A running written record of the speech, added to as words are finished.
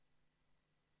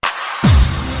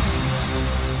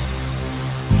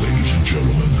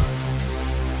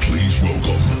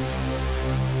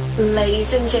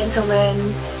Ladies and gentlemen,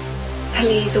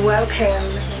 please welcome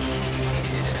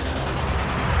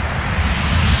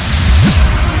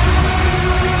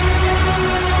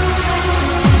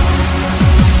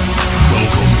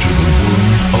to the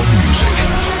world of music.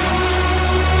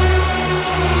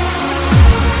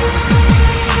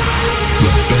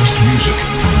 The best music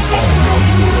from all around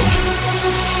the world.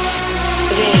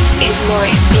 This is more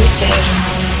exclusive.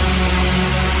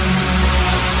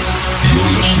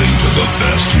 You're listening to the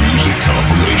best music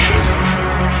compilation.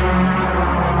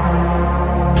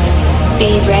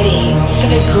 Be ready for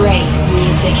the great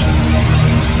music.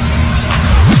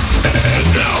 And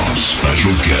now,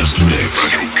 special guest mix.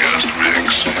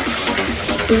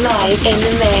 Live in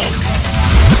the mix.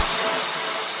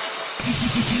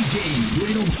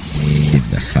 In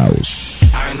the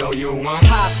house. I know you want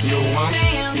pop, you want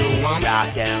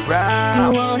rock and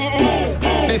roll. You want it?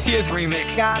 This year's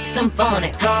remix Got some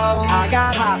phonics. soul. I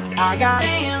got hot, I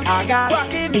got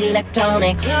rockin'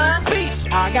 Electronic. beats.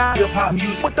 I got hip hop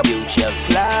music with the future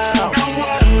flow. So don't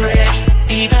worry,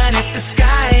 even if the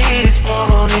sky is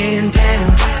falling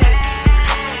down.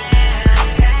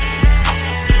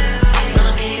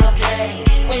 Gonna be okay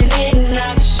when it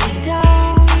knocks you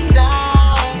down.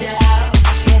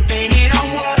 So baby,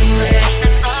 don't worry,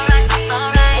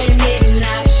 Alright. When it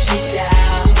knocks you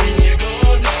down. when you go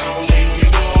down,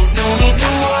 no need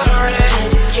to worry.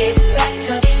 Just get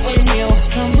back up when you're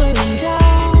tumbling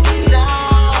down.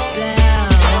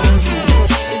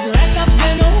 It's like I've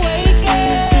been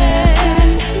awakened.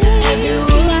 Every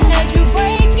rule I had you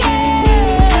breaking.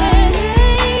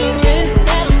 The risk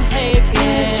that I'm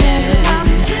taking.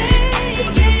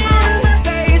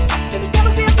 face, and it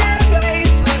never feels out of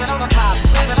place. Living on the pop,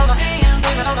 living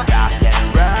on the rock and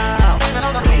roll. Living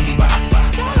on the rumba.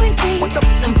 With the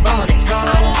Some phonics.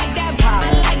 I like that.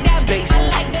 bass, I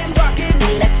like that. rockin'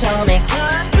 Electronic.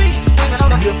 beats. Living on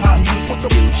the hip hop music with the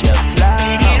future flow.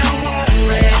 Baby, don't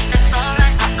worry,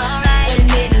 Alright. When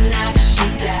it knocks you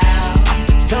down.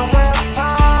 Somewhere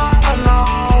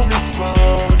along this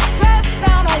road. Pressed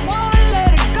down, I wanna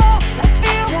let it go. I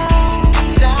feel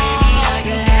down.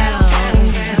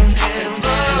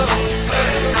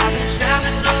 I've been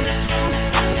traveling on this road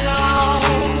so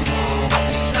long,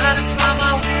 just trying to find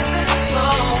my way back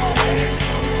home.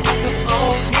 The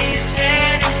old is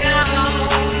dead and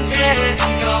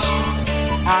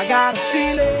gone. I got a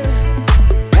feeling.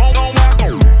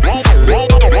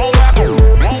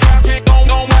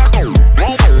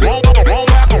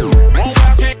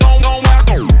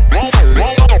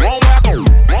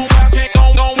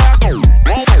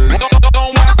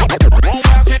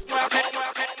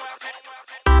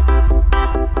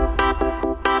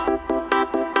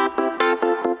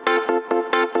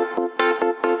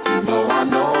 I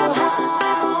know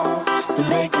how to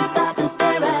make them stop and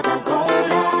stare as I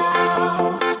zone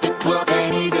out. The club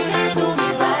can't even handle me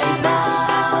right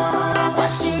now.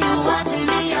 Watching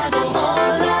me, I go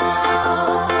all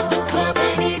out. The club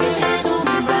can't even handle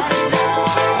me right now.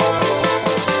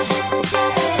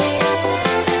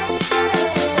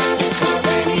 The club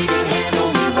can't even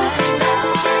handle me right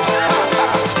now.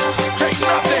 Can't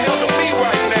nothing handle me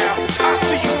right now. I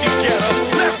see you together.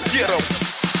 Let's get 'em.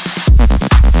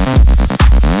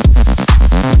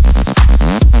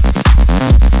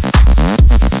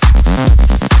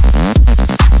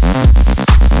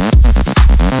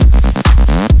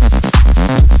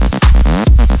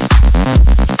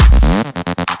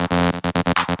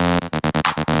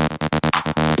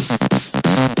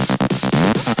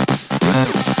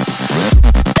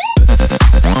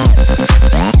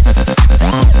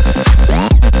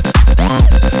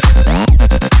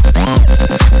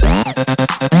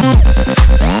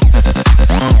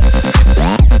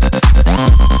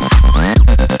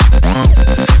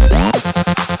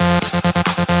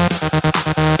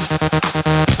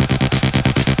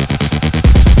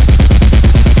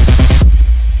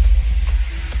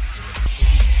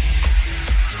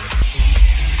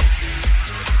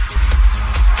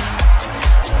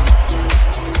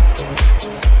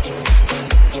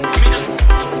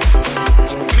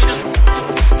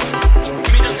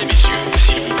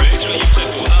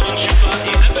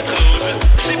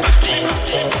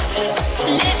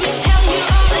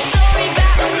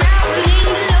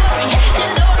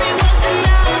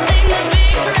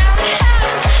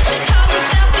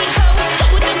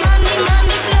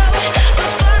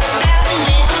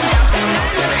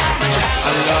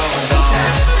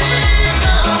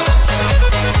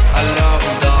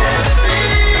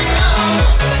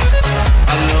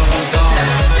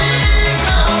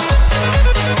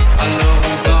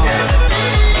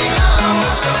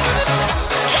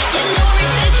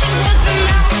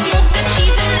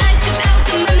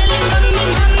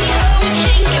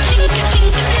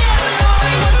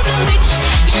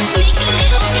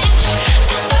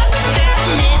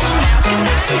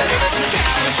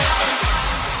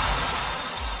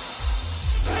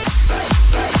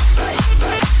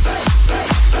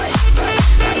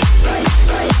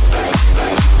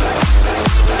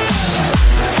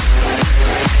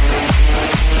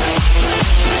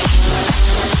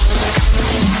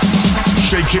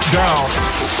 shake it down.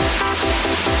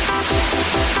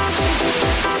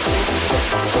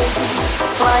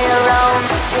 Fly around,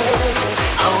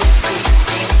 hold me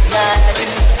tonight.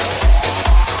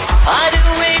 I do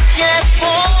it just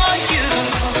for you.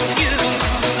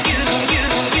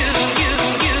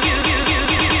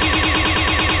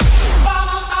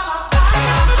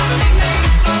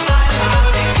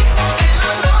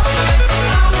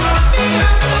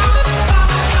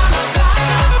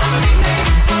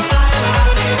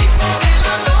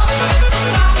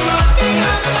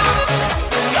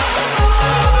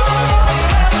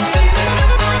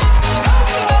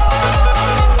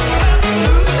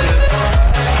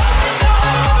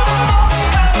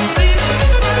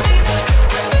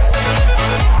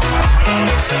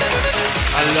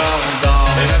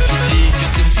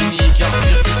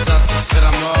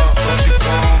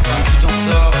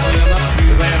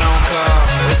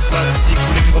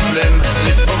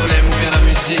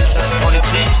 Ça te prend les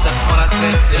tripes, ça te prend la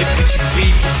tête. Et puis tu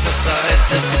pries pour que ça s'arrête.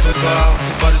 Mais c'est ton corps,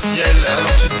 c'est pas le ciel.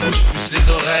 Alors tu te bouges plus les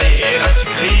oreilles. Et là tu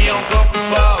cries encore plus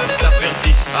fort. Mais ça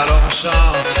persiste, alors on chante.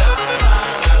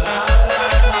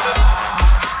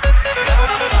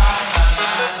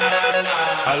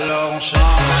 Alors on chante.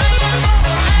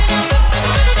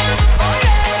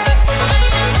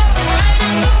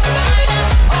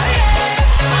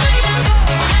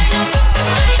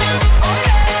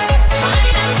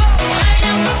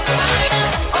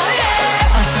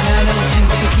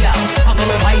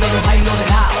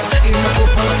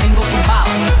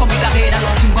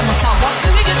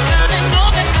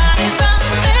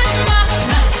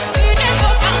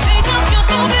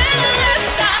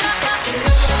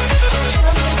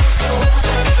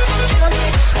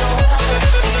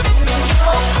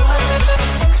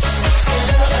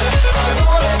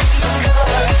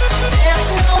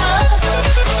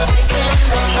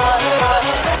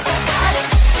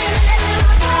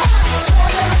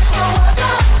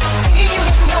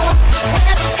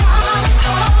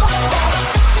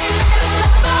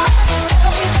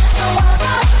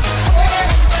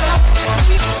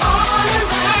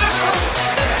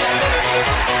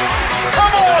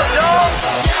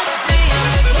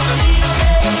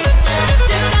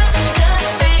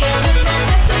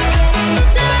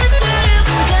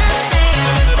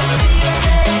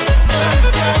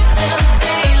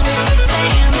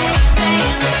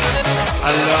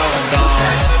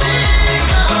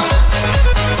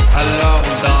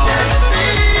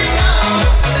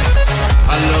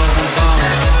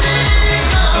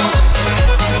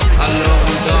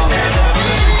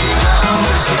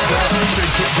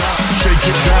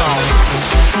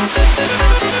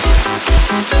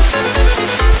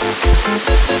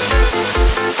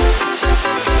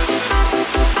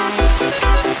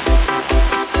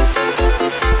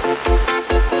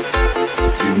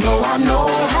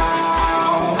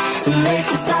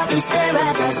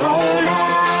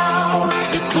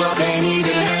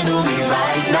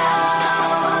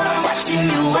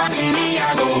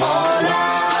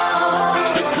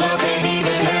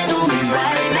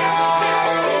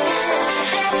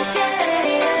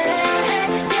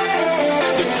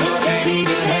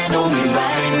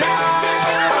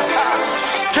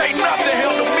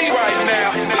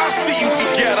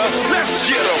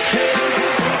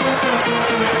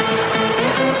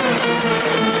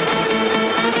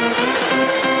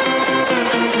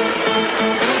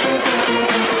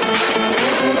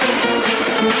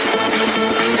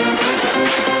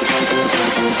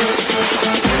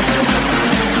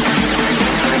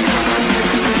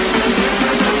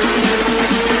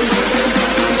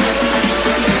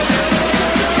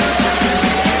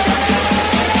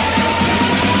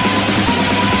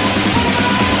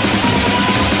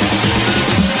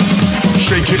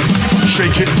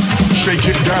 Shake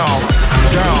it down,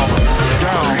 down,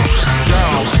 down,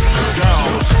 down, down,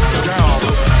 down, down,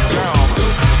 down,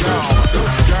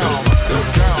 down, down,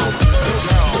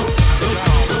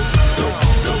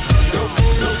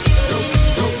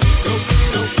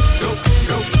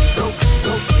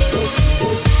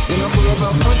 When I pull up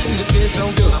out front, see the feds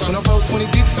don't go. When I roll 20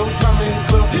 deep, so it's drama in the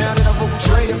club. Now that I roll with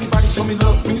Dre, everybody show me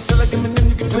love. When you sell like Eminem,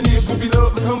 you get plenty of groupie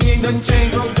love. But homie, ain't nothing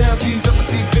changed. Rolls down, cheese up, I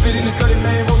see exhibit in the cutting,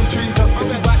 man, rolling trees up.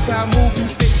 How I move in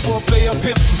the state before I play up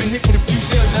pimp. Been hit with a few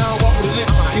shells, now I walk with a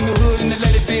limp. In the hood, in the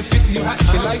lady saying 50, you hot.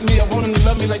 They like me, I want them to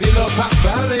love me like they love pop.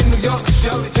 But I in New York,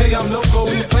 y'all, they tell you I'm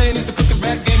loco. And the plan is to put the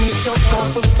rap game in the choke. So I'm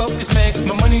fully focused, man.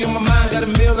 My money on my mind, got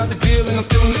a meal out the deal, and I'm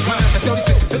still in the grind. Now Shorty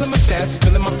says she feeling my style, she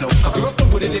feeling my flow. Girl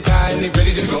from Wooded, they buy, and they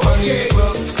ready to go. On the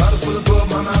club, bottles full of bug,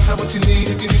 mama, I got what you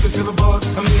need. If you need to feel the buzz,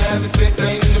 I'm in having sex,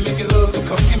 I ain't into making love. So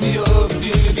come give me a hug, if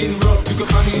you're into getting rough, you can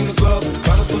find me in the club.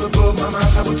 Bottles full of bug, mama, I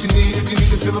got what you need. If you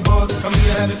need to feel a buzz. I'm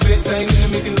into having sex, I ain't into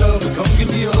making love. So come give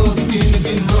me a hug, begin to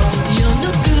get love. You're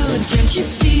no good, can't you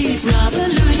see? Brother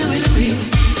Louie, Louie, Louie.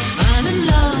 I'm in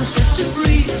love, set to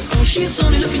free. Oh, she's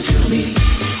only looking to me.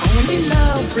 Only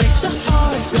love breaks a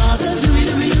heart, brother Louie,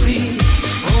 Louie, Louie.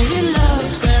 Only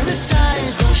love's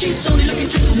paradise. Oh, she's only looking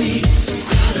to me.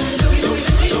 Brother Louie, Louie,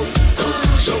 Louie. Oh,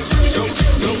 she's only looking to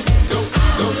me.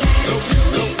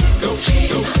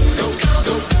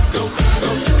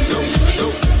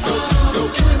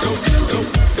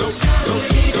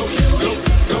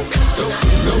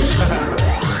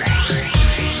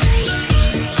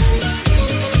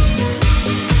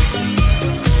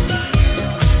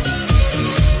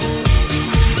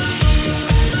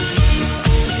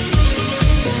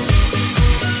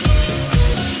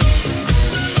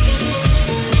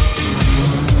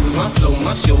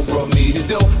 My show brought me the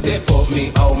dough, that bought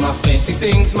me all my fancy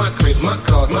things. My crib, my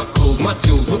cars, my clothes, my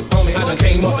jewels. Look on me, I done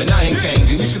came up and I ain't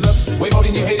changing. You should love way more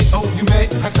than you hate it. Oh, you mad?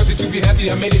 I thought that you be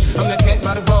happy I made it. I'm that cat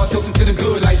by the bar, toasting to the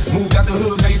good life. Moved out the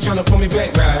hood, now you tryna pull me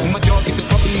back, right? When my jaw get the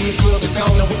pumping in the club, it's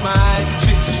on. I'm with my eyes to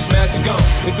chicks, she smash and gone.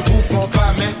 Hit the roof on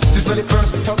fire, man, just let it burn.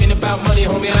 Talking about money,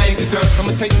 homie, I ain't concerned.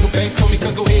 I'ma tell you what banks told me,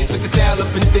 cause go ahead, switch the style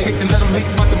up. And if they hate, then let them hate,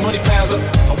 watch the money pile up.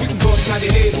 Or we can go inside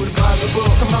your head with a bottle of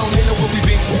bug. Come on, they know what we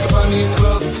be. You can find me in the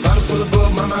club, bottle full of bug.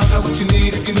 Mama, I got what you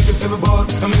need if you need to feel the buzz.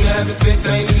 I'm into having sex,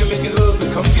 I ain't into making love. So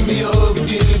come give me a hug,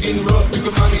 if you're into getting rough. You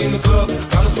can find me in the club,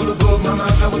 bottle full of bug. Mama,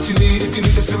 I got what you need if you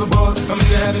need to feel the buzz. I'm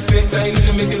into having sex, I ain't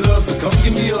into making love. So come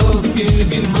give me a hug, if you're into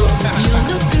getting rough. You're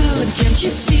no good, can't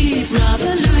you see?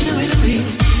 Brother Louie, Louie, Louie.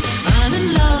 I'm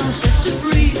in love, set to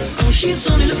free. Oh, she's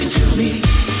only looking to me.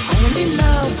 Only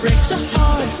love breaks a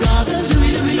heart, brother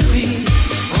Louie, Louie, Louie.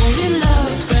 Only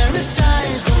love's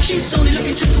paradise. Oh, she's only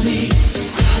looking to me.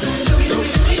 Brother Louie,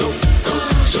 Louie, Louie. Oh,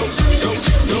 she's only looking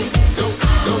to me.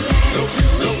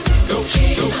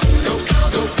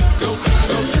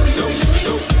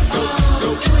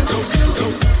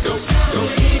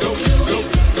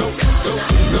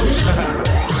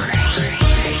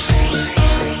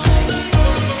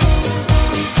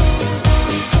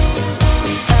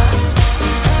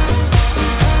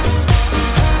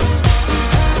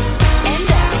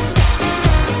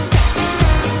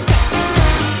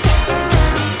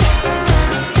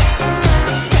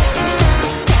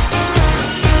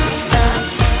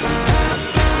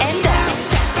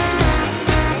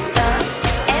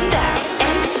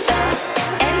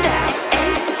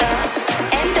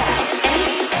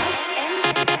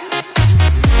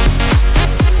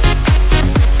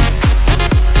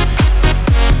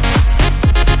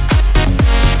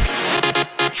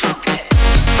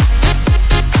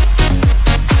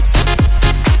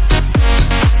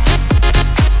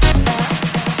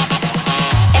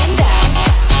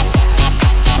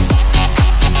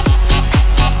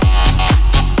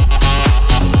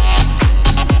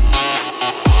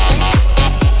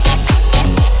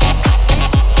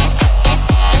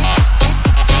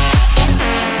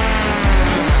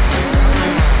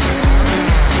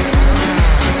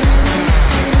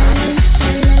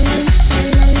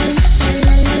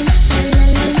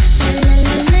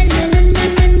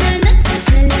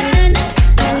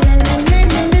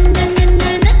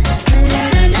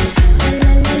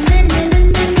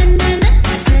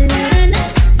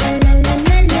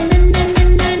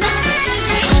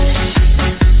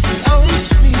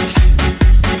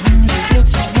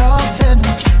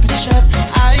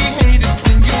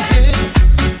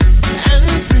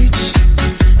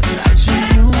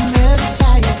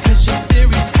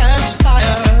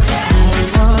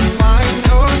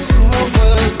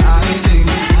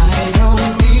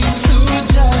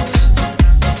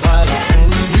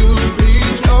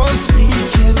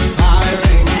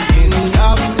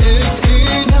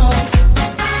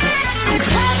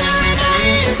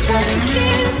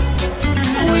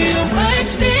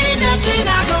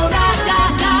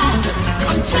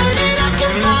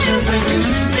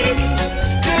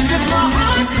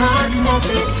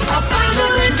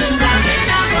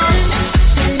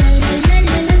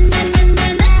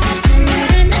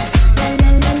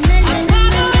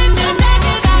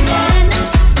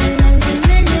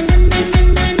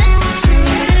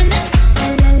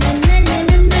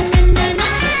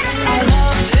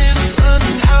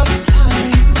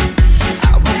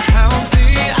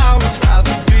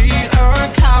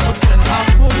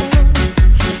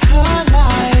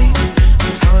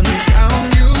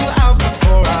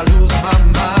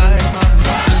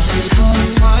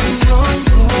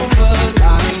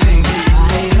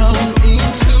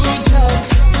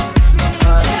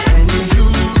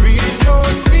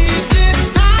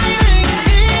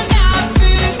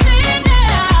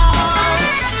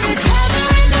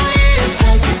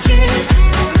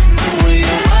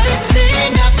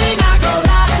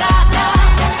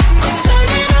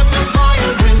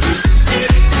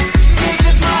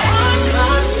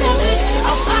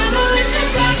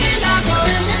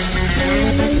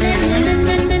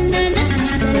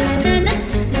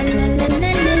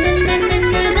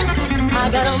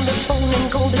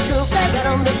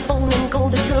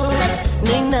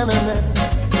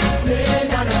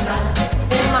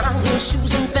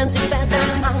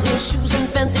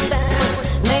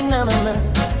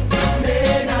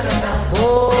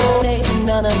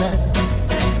 na na na.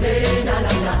 Na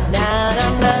na na na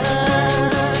na na.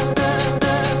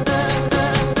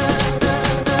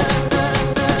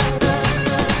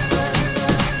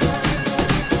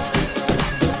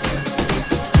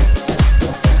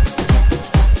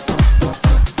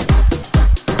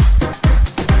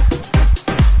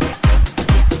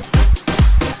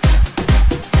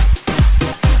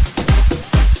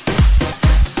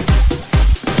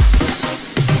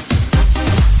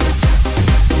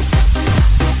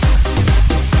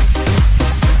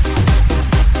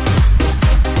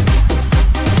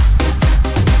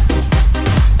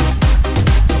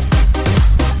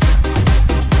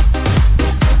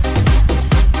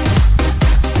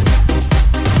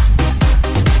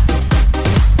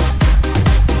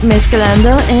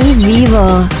 Mezclando en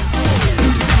vivo.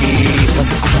 Y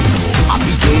estás escuchando a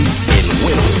DJ El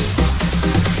Güero.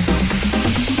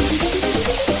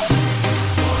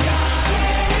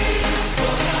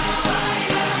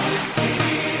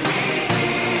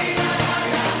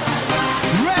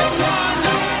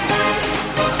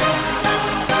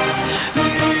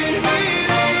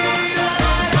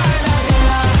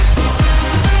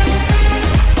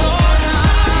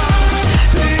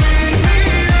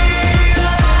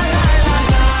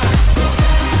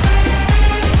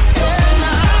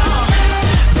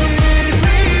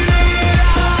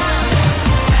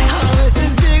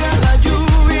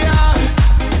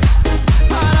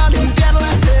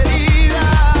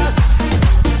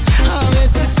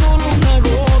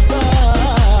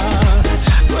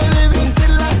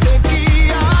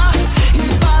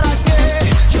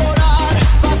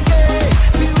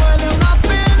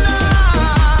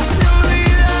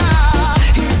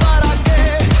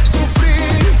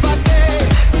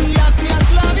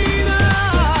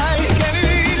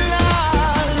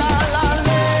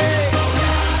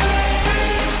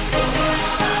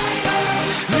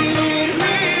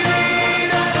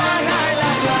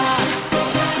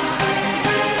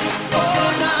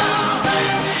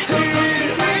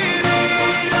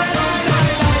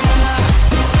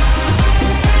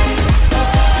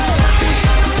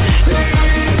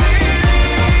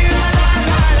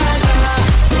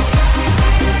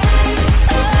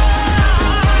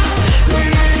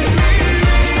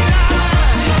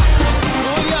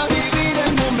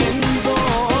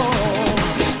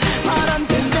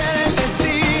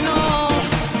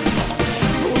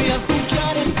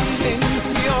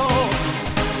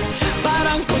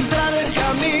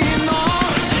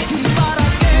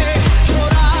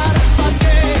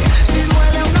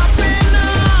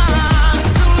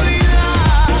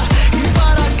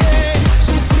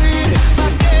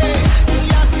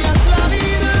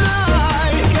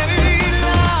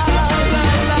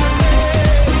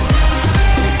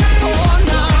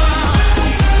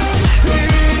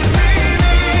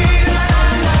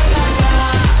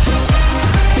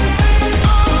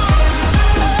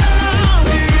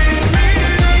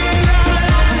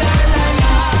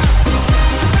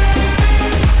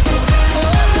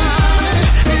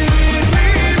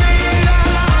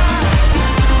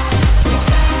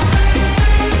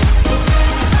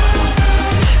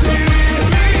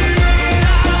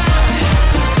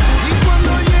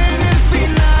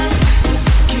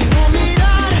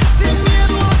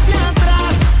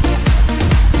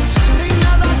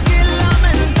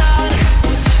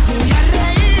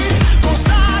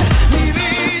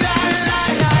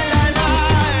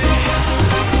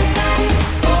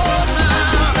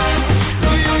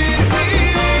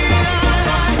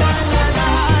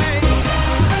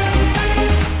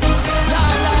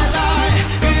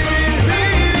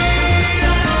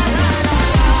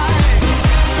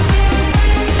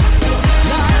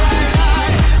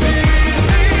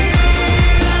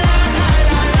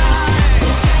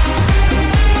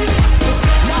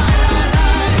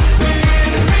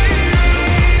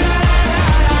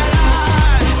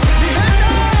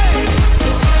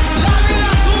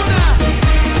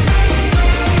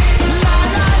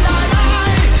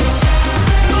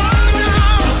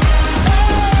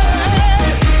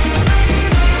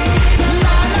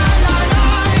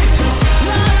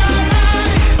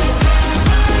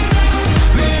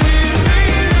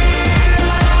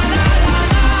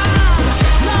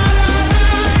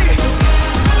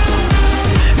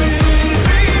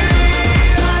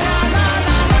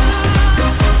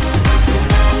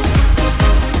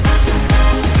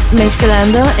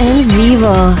 Mezclando en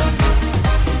vivo.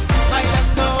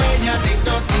 Bailando ella te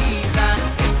hipnotiza,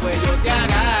 el cuello te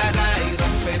agarra y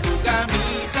rompe tu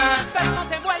camisa. Pero no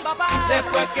te vuelva pa.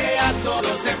 Después que a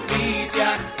todos se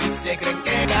envicia y se creen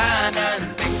que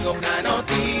ganan, tengo una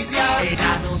noticia.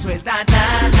 Ella no suelta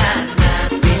nada,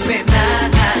 dice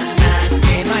nada,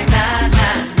 que no hay nada.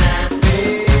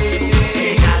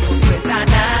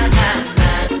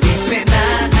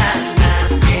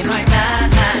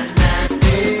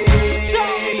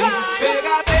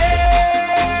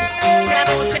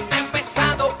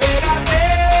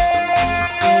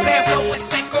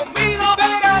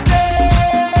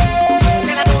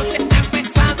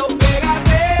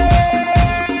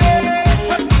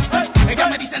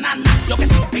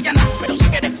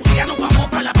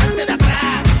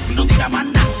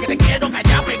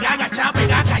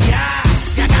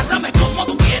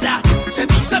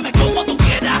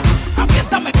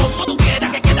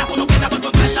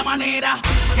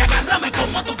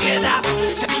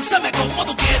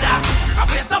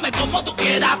 como tú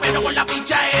quieras, pero con la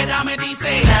pichadera me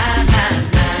dice na, na,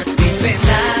 na, dice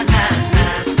na, na, na,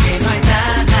 que no hay na,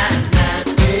 na, na,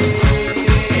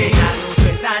 ella no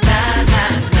suelta na, na,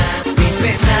 na,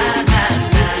 dice na, na,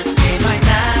 na, que no hay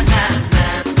na, na, na,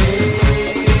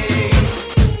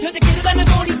 yo te quiero dar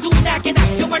amor y tú na, que na,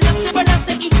 yo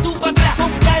pa'lante y tú pa' atrás,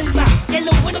 con calma, que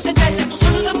lo bueno se tarda, tú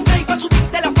solo dame un break pa'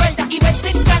 subirte la cuerda y verte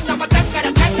en ganga, matanga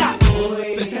la changa, tú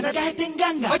esa nada es en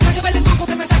ganga, hoy trae el truco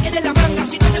que me saque de la manga,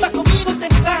 si no te vas conmigo te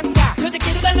enfanga, yo te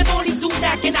quiero dar amor y tú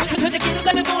na, que na, yo te quiero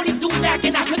dar amor y tú na,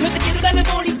 que na, yo te quiero dar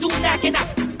amor y tú na, que na,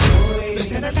 tú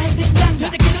esa nada es en ganga, yo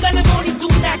te quiero dar amor y tú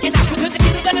na, que na, yo te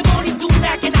quiero dar amor y tú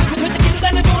na, que na, yo te quiero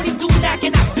dar amor y tú na, que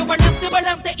na, yo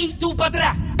pa'lante y tú pa'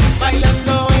 atrás.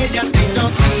 Bailando ella te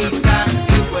hipnotiza,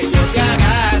 el cuello te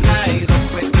agarra y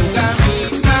rompe tu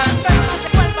camisa.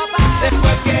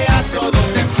 Después que a todos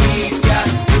se envicia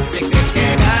y se creen que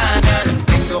ganan,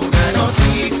 tengo una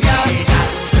noticia. Ella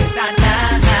no suelta na,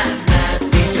 na, na,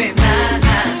 dice na,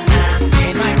 na, na, que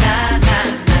no hay na, na,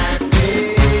 na,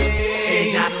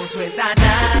 ella no suelta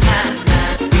na, na, na,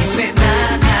 dice na,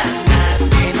 na, na,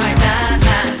 que no hay na,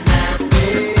 na, na,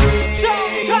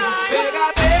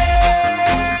 pégate.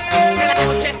 Que la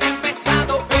noche está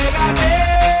empezando, pégate.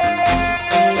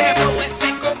 Que fuese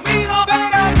conmigo,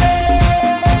 pégate.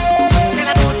 Que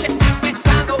la noche está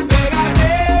empezando,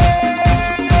 pégate.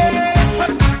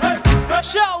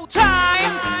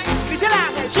 Showtime,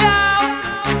 Cristian Show.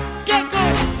 ¿Qué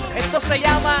cool? Esto se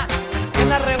llama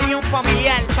una reunión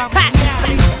familiar.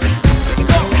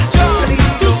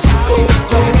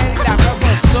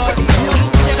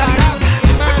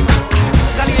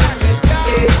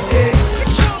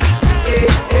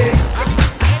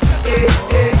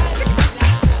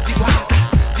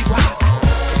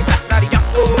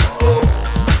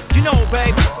 You know,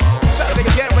 baby, sabes que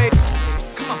yo quiero, baby.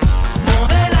 Come on.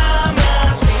 Modélame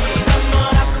así,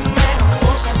 enamórame,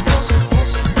 posa, posa,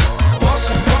 posa,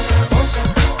 posa, posa, posa.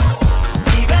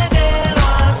 Y véndelo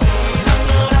así,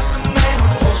 enamórame,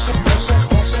 posa, posa,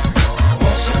 posa,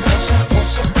 posa, posa,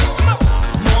 posa.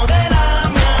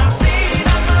 Modélame así,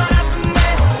 enamórame,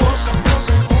 posa,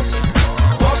 posa, posa,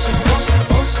 posa, posa,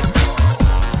 posa.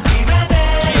 Y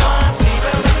véndelo así,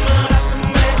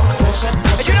 enamórame, posa,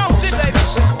 posa, posa,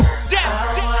 posa.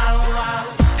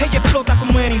 Ella explota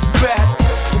como Eddie Fat,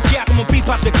 buquea como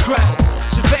pipa de crack,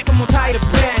 se ve como Tyra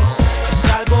Banks,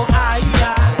 es algo ay,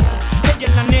 ay. Ella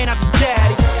es la nena de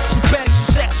daddy, su belly, su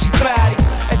sexy body,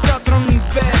 es de otro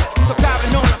nivel, intocable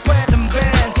no la pueden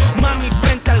ver, mami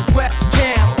frente al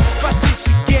webcam, fácil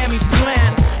sigue mi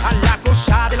plan, a la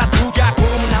cosa de la tuya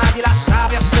como nadie la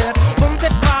sabe hacer, ponte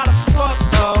para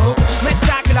foto, me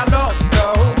saque la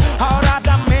loto, ahora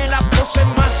dame la pose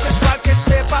más sexual que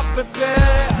sepa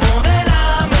beber.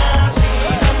 Modélame así,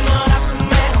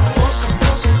 enamórame, posa,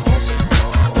 posa, posa,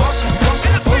 posa, posa,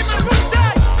 posa.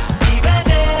 Y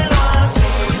véndelo así,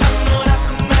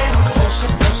 enamórame, posa,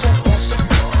 posa, posa,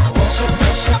 posa,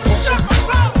 posa, posa.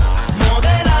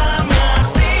 Modélame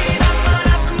así,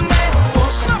 enamórame,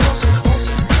 posa, posa,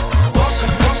 posa, posa,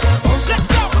 posa, posa.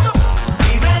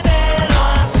 Y véndelo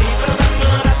así,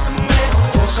 enamórame,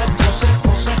 posa, posa,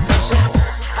 posa, posa.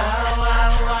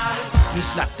 Miss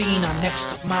Latina, next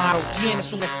top model,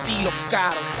 tienes un estilo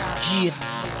caro. Yeah,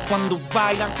 cuando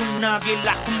bailan con nadie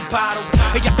la comparo.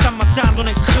 Ella está matando en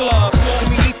el club,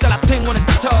 en mi lista la tengo en el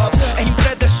top. Es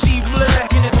impredecible,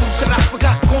 tiene dulce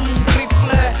ráfagas como un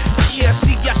rifle. Yeah,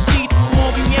 sigue así, tu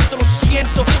movimiento lo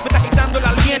siento, me está quitando el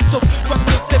aliento.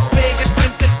 Cuando te pegues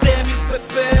frente de mi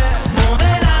bebé.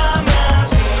 Modélame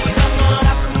así,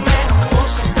 enamórame,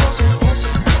 posa, posa, posa,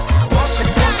 posa,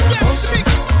 posa, posa.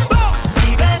 Y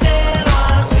véndelo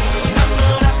así,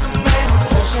 enamórame,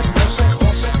 posa, posa,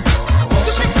 posa,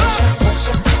 posa, posa,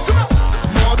 posa.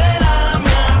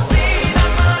 Modélame así,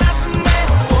 enamórame,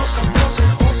 posa, posa,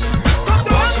 posa,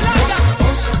 posa, posa,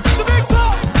 posa.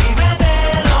 Y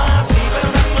véndelo así,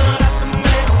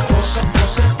 enamórame, posa,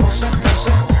 posa, posa,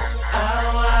 posa.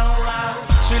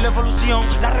 Soy la evolución,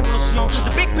 la revolución,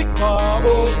 the big big pop.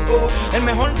 El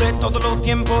mejor de todos los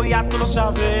tiempos, ya tú lo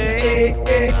sabes.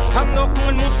 Ando con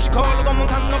el musicólogo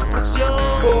montando presión.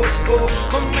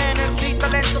 Con menes y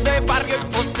talento de barrio y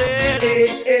poder.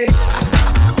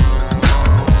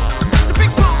 The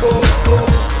big pop.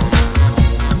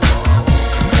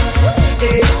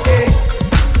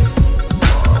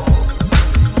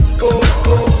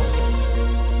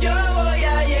 Yo voy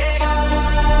a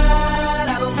llegar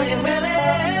a donde me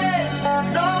des.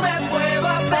 No me puedo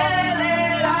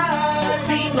acelerar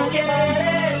si no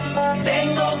quieres.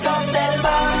 Tengo que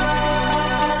observar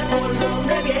por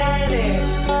dónde vienes.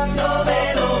 No me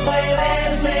lo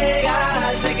puedes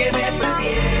negar, sé que me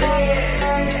prefieres.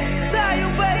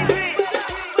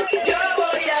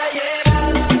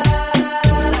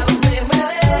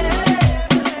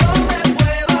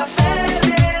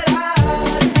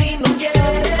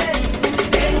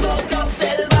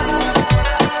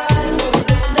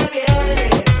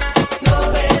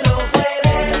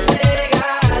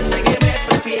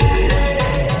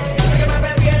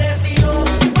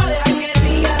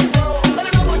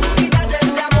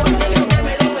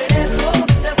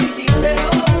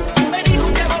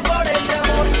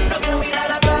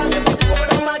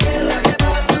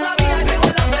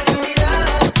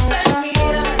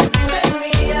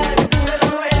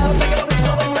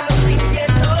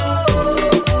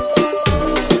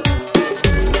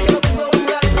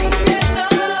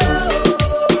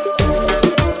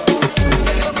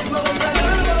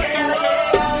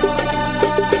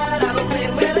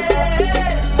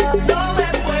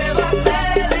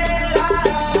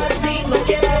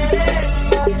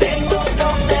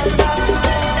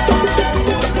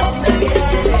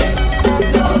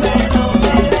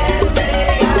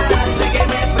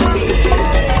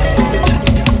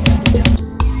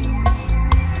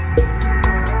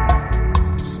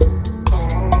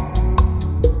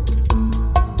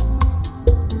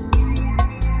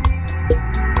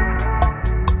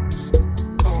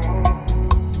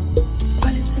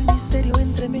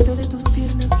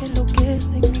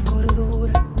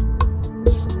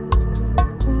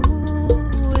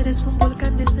 eres un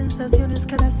volcán de sensaciones,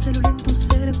 cada célula en tu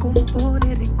ser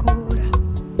compone ricura.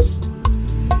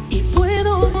 Y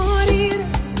puedo morir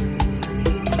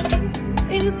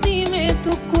encima de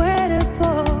tu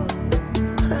cuerpo,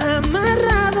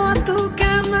 amarrado a tu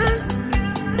cama,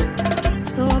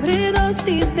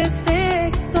 sobredosis de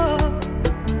sexo.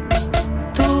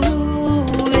 Tú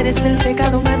eres el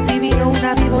pecado más divino,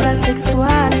 una víbora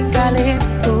sexual en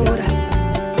calentura.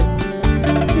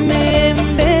 Me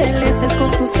embeleces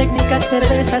con tus técnicas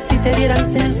perversas, si te vieran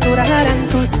censuraran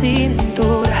tu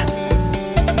cintura.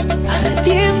 Ahora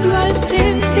tiemblo al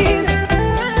sentir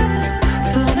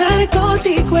tu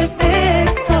narcótico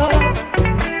efecto,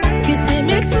 que se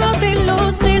me exploten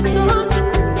los sesos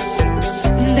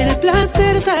del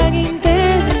placer tan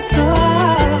intenso.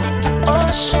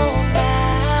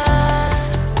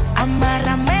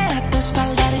 Amárrame a tu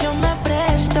espalda, yo me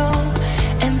presto.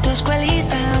 En tu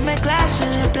escuelita dame clase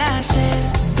de placer.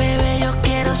 Bebé, yo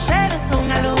quiero ser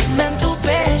un alumno en tu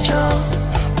pecho.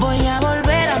 Voy a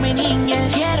volver a mi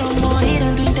niñez. Quiero morir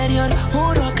en tu interior,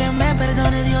 juro que me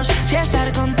perdone Dios. Si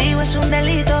estar contigo es un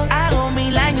delito, hago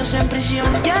 1000 años en prisión.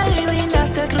 Ya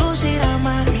adivinaste el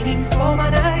crucigrama, mi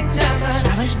ninfómana en llamas.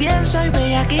 Sabes bien, soy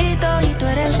bellaquito y tú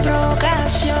eres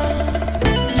provocación.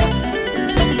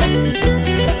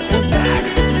 Who's back?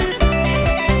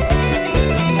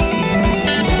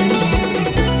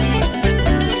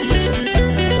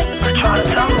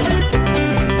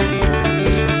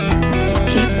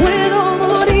 Y puedo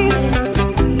morir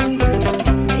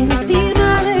encima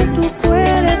de tu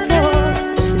cuerpo,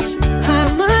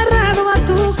 amarrado a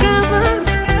tu cama,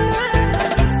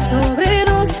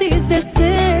 sobredosis de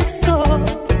sexo.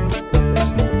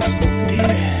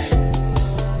 Dime.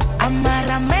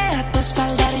 Amárrame a tu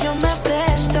espalda, yo me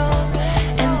presto.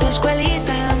 En tu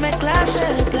escuelita dame clase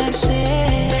de placer.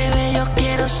 Bebé, yo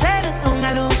quiero ser un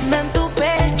alumno en tu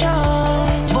pecho.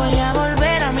 Voy a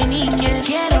volver a mi niñez.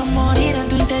 Quiero morir en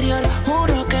tu interior,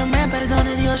 juro que me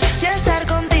perdone Dios. Si estar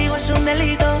contigo es un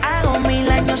delito, hago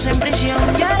 1000 años en prisión.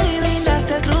 Ya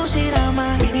adivinaste el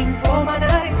crucigrama, mi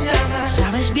ninfómana en llamas.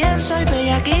 Sabes bien, soy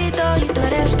bellaquito y tú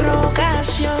eres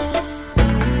provocación.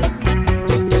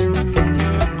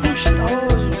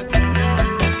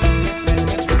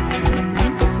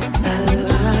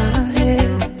 Salvaje,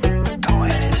 Tú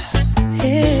eres.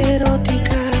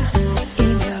 erótica y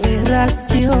mi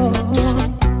aberración.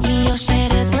 Y yo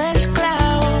seré tu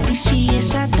esclavo y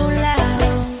sigues a tu lado.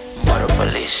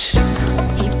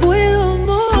 Y puedo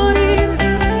morir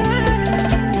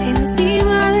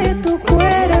encima de tu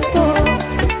cuerpo,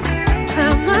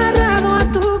 amarrado a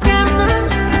tu cama,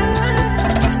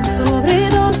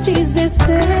 sobredosis de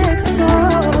sexo.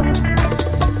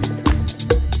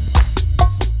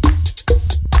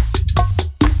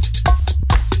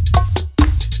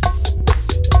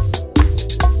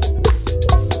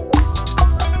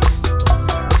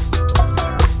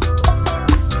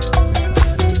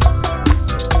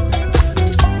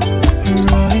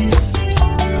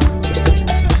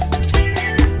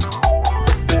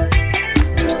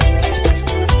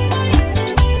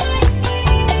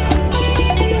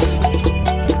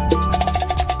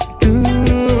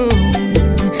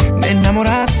 Me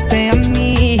enamoraste a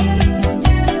mí,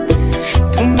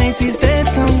 tú me hiciste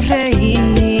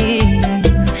sonreír,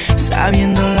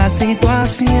 sabiendo la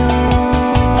situación,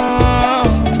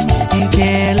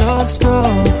 que los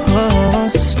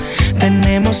dos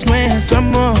tenemos nuestro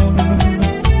amor,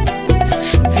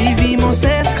 vivimos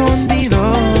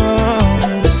escondidos.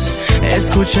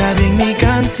 Escucha bien mi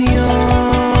canción.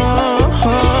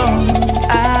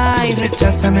 Ay,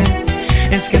 recházame,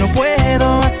 es que no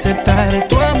puedo aceptar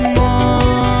tu amor.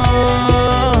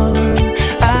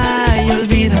 Ay,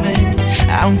 olvídame,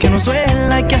 aunque no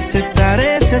duela, hay que aceptar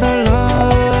ese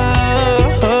dolor.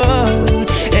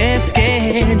 Es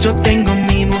que yo tengo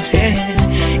mi mujer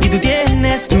y tú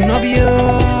tienes tu novio.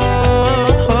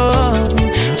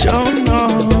 Yo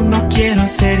no quiero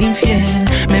ser infiel,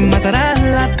 me matará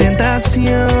la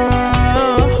tentación.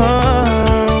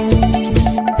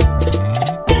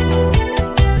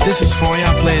 This is for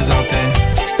y'all players out there.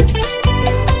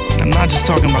 And I'm not just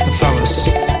talking about the fellas.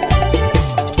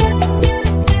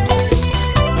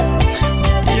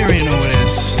 You already know what it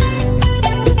is.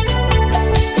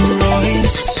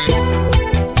 Royce.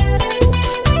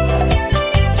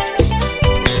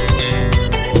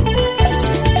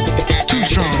 Too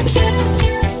strong.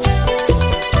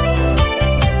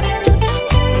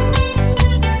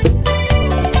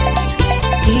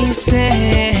 Y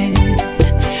sé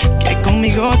que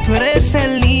conmigo tú eres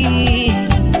feliz.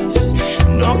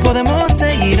 No podemos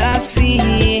seguir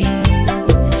así,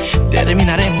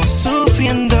 terminaremos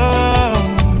sufriendo.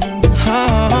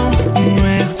 Oh,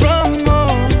 nuestro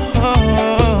amor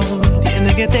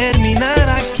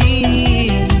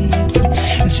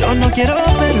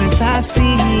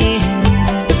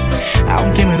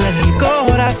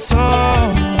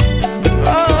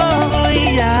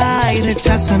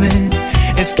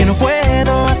que no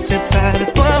puedo aceptar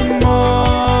tu amor.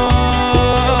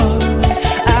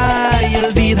 Ay,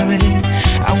 olvídame,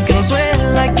 aunque nos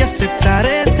duela, hay que aceptar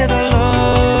ese dolor.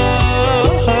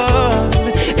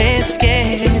 Es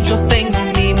que yo tengo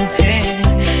mi mujer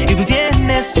y tú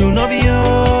tienes tu novio.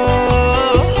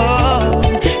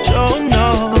 Yo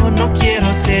no quiero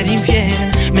ser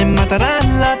infiel, me matará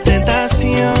la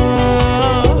tentación.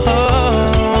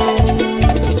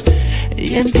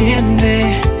 Y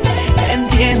entiende,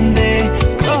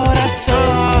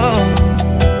 corazón.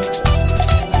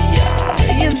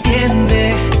 Y entiende,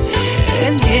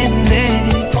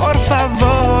 por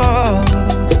favor.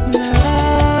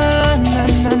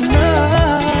 No.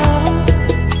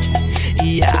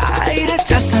 Y ay,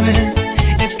 recházame,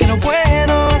 es que no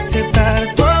puedo aceptar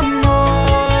tu amor.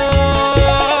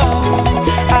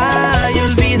 Ay,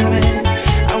 olvídame,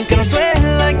 aunque nos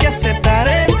duela, hay que aceptar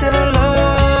ese dolor.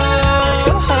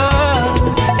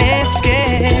 Es que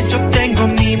yo tengo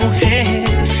mi mujer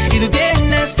y tú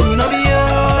tienes tu novio.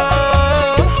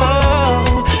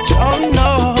 Yo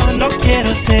no quiero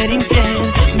ser infiel,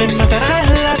 me matará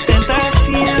la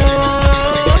tentación.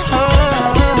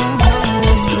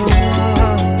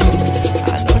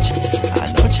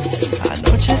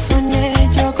 Anoche soñé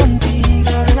yo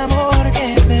contigo del amor que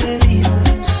perdimos,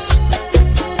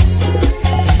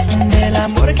 del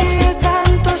amor que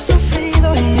tanto he sufrido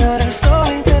y ahora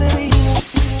estoy perdido.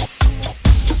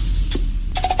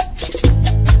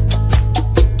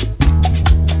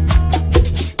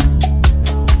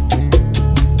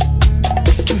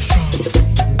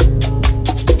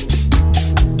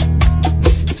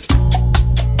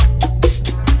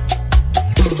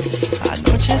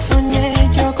 Anoche soñé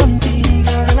yo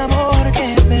contigo del amor que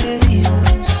perdimos,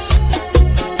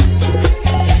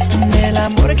 del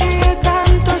amor que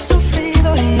tanto he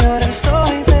sufrido y ahora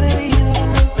estoy perdido.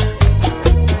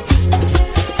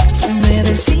 Me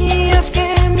decías que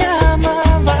me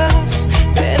amabas,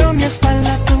 pero a mi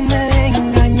espalda tú me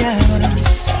engañabas.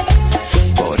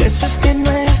 Por eso es que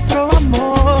nuestro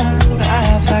amor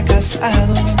ha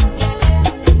fracasado.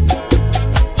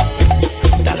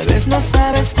 Tal vez no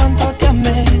sabes cuánto te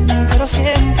amé, pero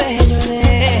siempre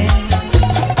lloré.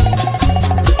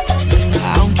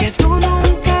 Aunque tú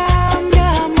nunca, mi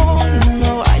amor,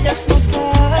 lo hayas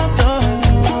notado,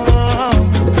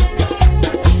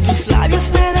 tus labios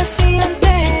me decían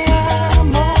te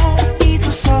amo y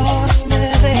tus ojos me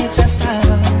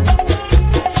rechazaban.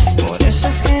 Por eso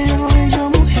es que hoy yo,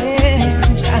 mujer,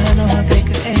 ya no te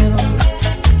creo.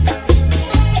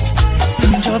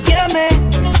 Yo te amé,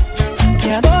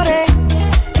 te adoré,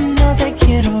 no te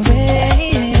quiero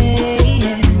ver.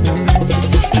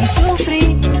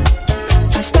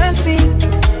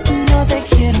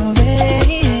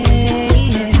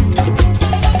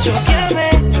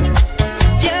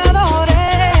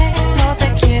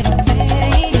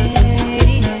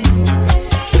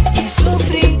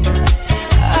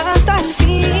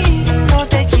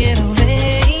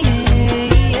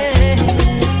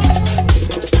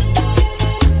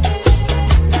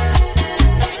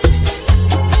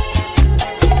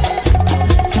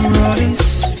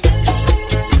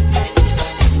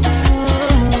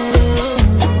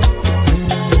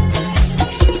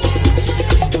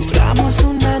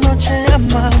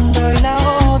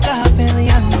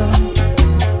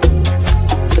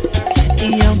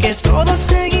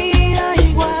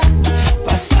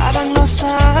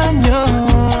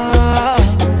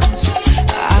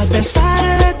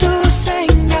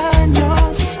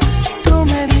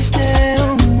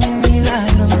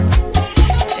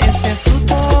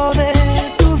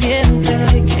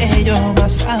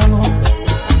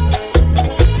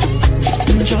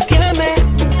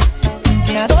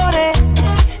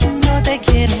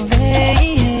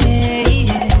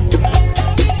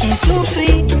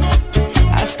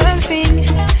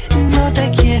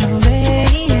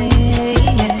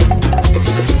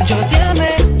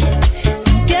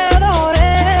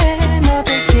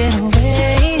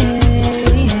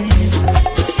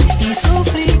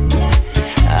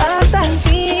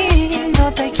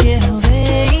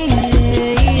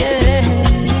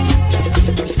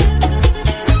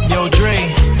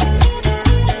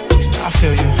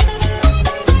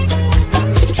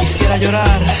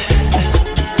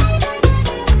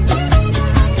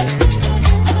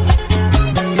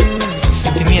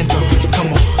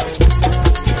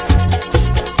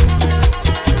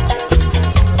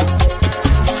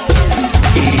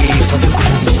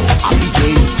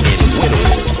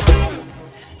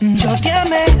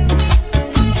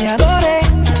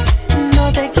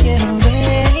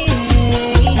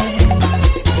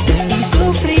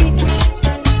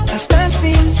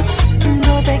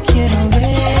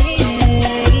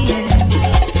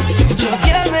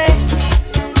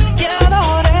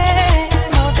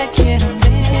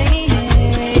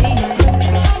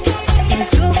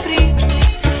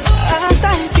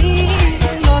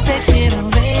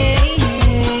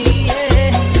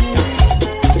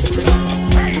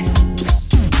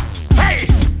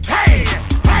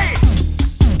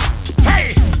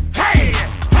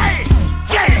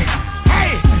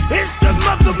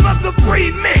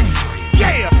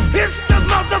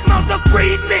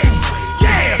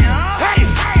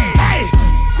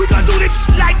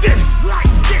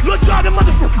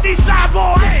 Eastside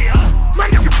boys. My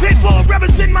nigga Pitbull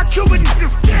represent my Cuban.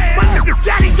 My nigga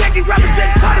Daddy Yankee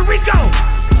represent Puerto Rico.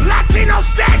 Latino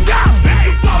stand up. If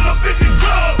you fall up in the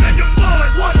club and the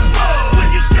boys want more,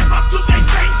 when you step up to their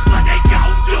face, what they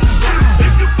gon' do?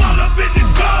 If you fall up in the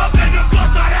club and the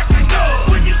girls start acting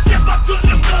up, when you step up to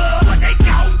the club, what they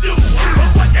gon' do?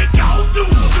 What they gon' do?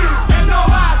 And no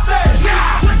I say,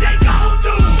 nah. What they gon'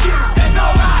 do? And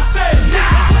no I say,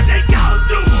 nah. What they gon'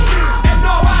 do? And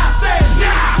no I say,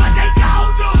 nah. What they gon'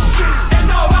 do? And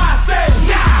no I say,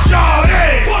 nah.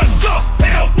 Shawty, what's up?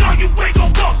 Hell no, you ain't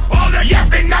gon' fuck all that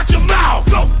yapping out your mouth.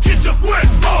 Go get your brick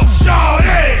up,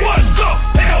 shawty. What's up?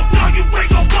 Hell no, you ain't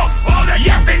gon' fuck all that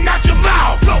yapping out your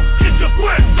mouth. Go get your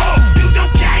brick up. You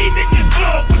don't came in your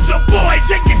club with your boys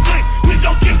and your clique. We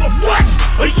don't give a what?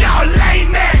 Y'all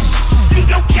lame ass. You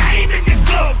don't came in your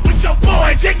club with your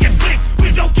boys and your clique.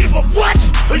 We don't give a what?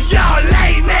 Y'all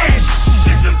lame ass.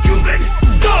 There's some Cuban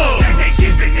thugs and they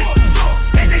giving this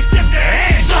and they step their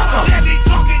hands up. Let me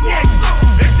talking next.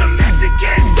 There's some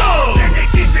Mexican thugs and they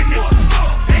giving this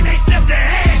and they step their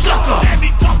hands up. Let me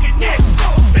talking next.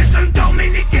 There's some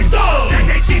Dominican thugs and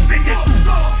they giving this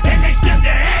and they step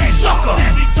their hands up.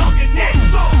 Let me talking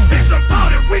next. There's some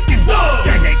Puerto Rican thugs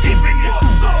and they giving this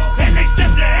and they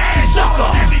step their hands up.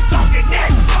 Let me talking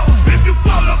next. If you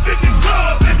fall up in the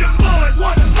club and the boys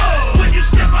want more, when you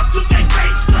step up to their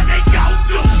face, what they gon'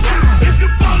 do? If you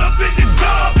fall up in the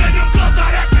club and the girls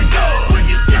start acting up, when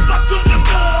you step up to the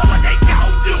club, what they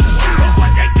gon' do?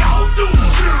 What they gon' do?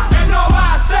 And no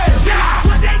I say, nah.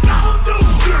 What they gon' do?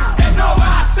 And no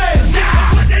I say,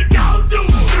 nah. What they gon' do?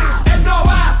 And no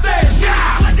I say,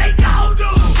 nah. What they gon' do?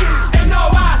 And no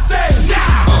I say,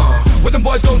 nah. What them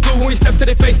boys gon' do when we step to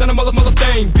their face? Not a mother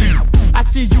thing. I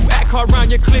see you act hard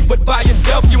around your clique, but by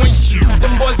yourself you ain't shit.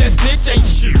 Them boys that snitch ain't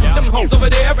shit. Them hoes over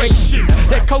there ain't shit.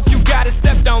 That coke you got is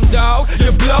stepped on, dog.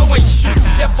 Your blow ain't shit.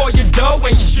 Therefore your dough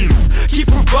ain't shit. Keep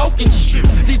provoking shit.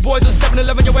 These boys are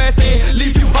 7-11 your ass and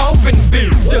leave you open,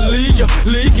 bitch. Still leave you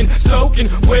leaking, soaking.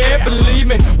 Where, believe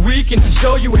me, we can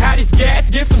show you how these cats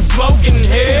get some smoking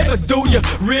head. Or do you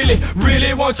really,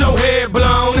 really want your head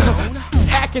blown?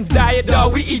 Atkins diet,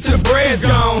 dog, we eat till the bread's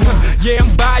gone. Yeah,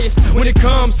 I'm biased when it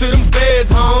comes to them feds,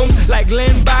 homes. Like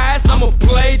Glenn Bias, I'ma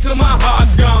play till my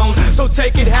heart's gone. So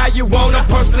take it how you wanna.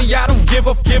 Personally, I don't give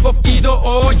a either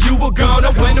or. You were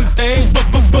gonna when them things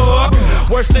bug.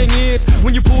 Worst thing is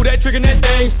when you pull that trigger and that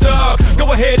thing stuck.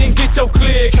 Go ahead and get your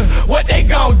click. What they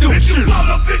gon' do? If you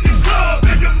fall up in the club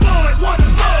and the boys want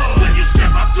more, when you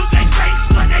step up to their face,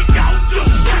 what they gon' do?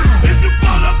 If you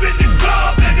fall up in the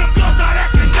club and the girls start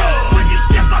acting up, when you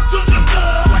step up to the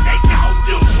club, what they gon'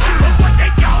 do? What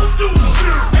they gon' do?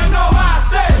 and no I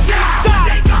say, Yeah, what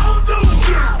they gon' do?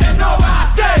 and no I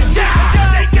say, Yeah,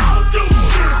 what they gon' do?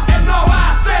 and no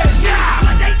I say, Yeah,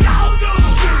 what they gon' do?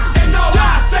 and no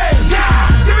I say,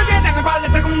 Si me entienden, en par de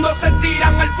segundos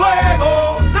sentirán el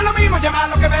fuego. No es lo mismo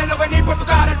llamarlo que verlo venir por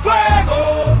tocar el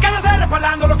fuego. Quédese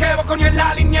respaldando lo que vos coño en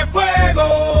la línea de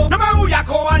fuego. No me huyas,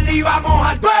 cobarde, vamos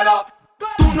al duelo.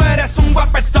 Tú no eres un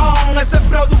guapetón, ese es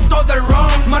producto del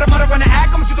ron. Moro con el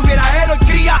como si tuviera elo y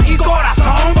cría y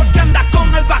corazón. Porque andas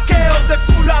con el vaqueo de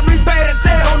fulano y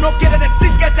pereceo. No quiere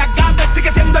decir que se agante,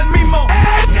 sigue siendo el mismo.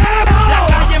 La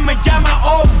calle me llama,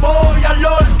 oh boy, a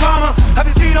Lord Fama.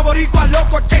 Asesino boricua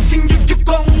loco, chasing you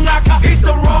con un AK. Hit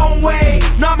the wrong way,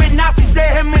 no amenaces,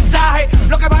 deje mensaje.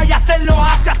 Lo que vaya a hacer lo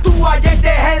haces tú, ayer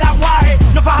dejé el aguaje.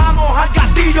 Nos bajamos al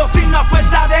gatillo sin la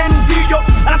fuerza de nudillo.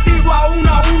 A la antigua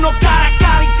 1 a 1, cara a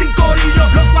cara y sin corillo.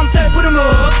 Los guantes put 'em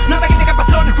up, no te quites que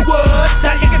pasó en el what. De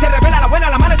alguien que se revela la buena,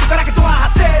 la mala en tu cara que tú vas a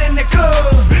hacer en el club.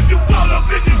 If you fall up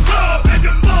in the club and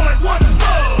the boys want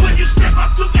more, when you step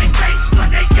up to their face, what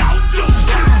they gon' do?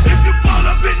 If you fall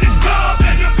up in the club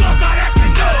and the girls start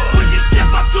acting up, when you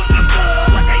step up to the club,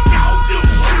 what they gon' do?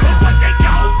 What they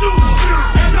gon' do?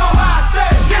 and no I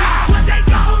say, Yeah, what they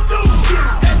gon' do?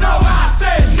 and no I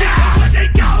say, Yeah, what they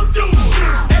gon' do?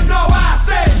 and no I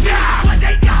say, Yeah, what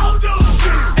they gon' do?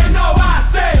 and no I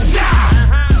say,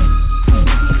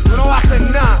 Tú no vas a hacer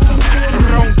nada,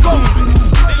 roncón.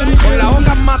 Con la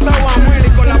boca han matado a Muel y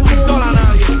con la pistola a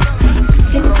nadie.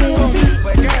 Roncón,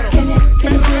 fequero.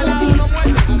 Can you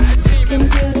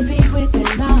feel the beat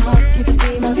within my heart? Can you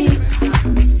see my beat?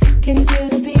 Can you feel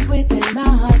the beat within my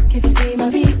heart? Can you see my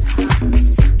beat?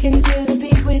 Can you feel the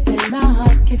beat within my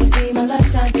heart? Can you see my light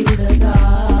shine through the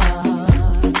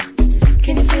dark?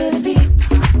 Can you feel the beat?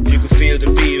 You can feel the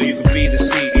beat or you can be the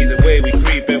seat. Either way we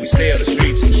creep and we stay on the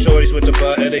streets. The shorties with the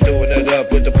butt and they doing it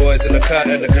up. With the boys in the cut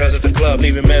and the girls at the club.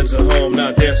 Leaving men's at home,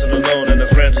 not dancing alone. And the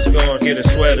friends is gone, getting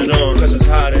sweated on. Cause it's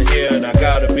hot in here and I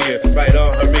got a beer right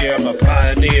on her ear. I'm a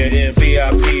pioneer in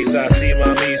VIPs. I see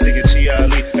my me singing Chi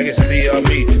Ali. I guess it be on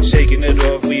me. it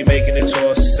off, we making it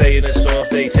toss. Saying it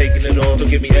soft, they taking it off. Don't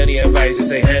give me any advice, they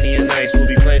say Henny and nice. We'll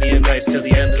be plenty of nights till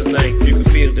the end of the night. You can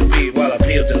feel the beat while I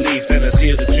peel the leaf, and I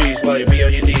seal the trees while you be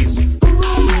on your knees.